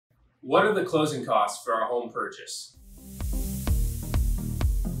What are the closing costs for our home purchase?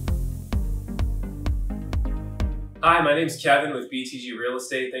 Hi, my name is Kevin with BTG Real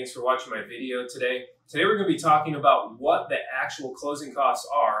Estate. Thanks for watching my video today. Today we're going to be talking about what the actual closing costs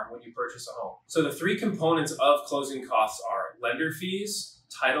are when you purchase a home. So the three components of closing costs are lender fees,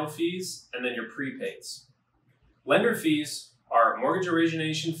 title fees, and then your prepaids. Lender fees are mortgage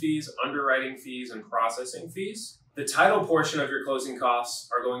origination fees, underwriting fees, and processing fees. The title portion of your closing costs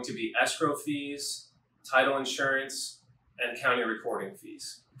are going to be escrow fees, title insurance, and county recording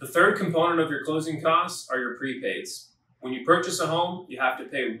fees. The third component of your closing costs are your prepaids. When you purchase a home, you have to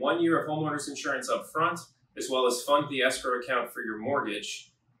pay 1 year of homeowners insurance up front, as well as fund the escrow account for your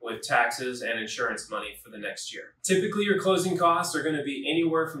mortgage with taxes and insurance money for the next year. Typically, your closing costs are going to be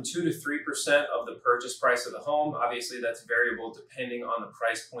anywhere from 2 to 3% of the purchase price of the home. Obviously, that's variable depending on the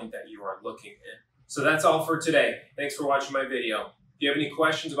price point that you are looking in. So that's all for today. Thanks for watching my video. If you have any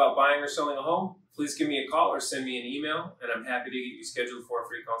questions about buying or selling a home, please give me a call or send me an email, and I'm happy to get you scheduled for a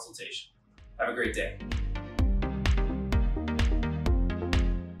free consultation. Have a great day.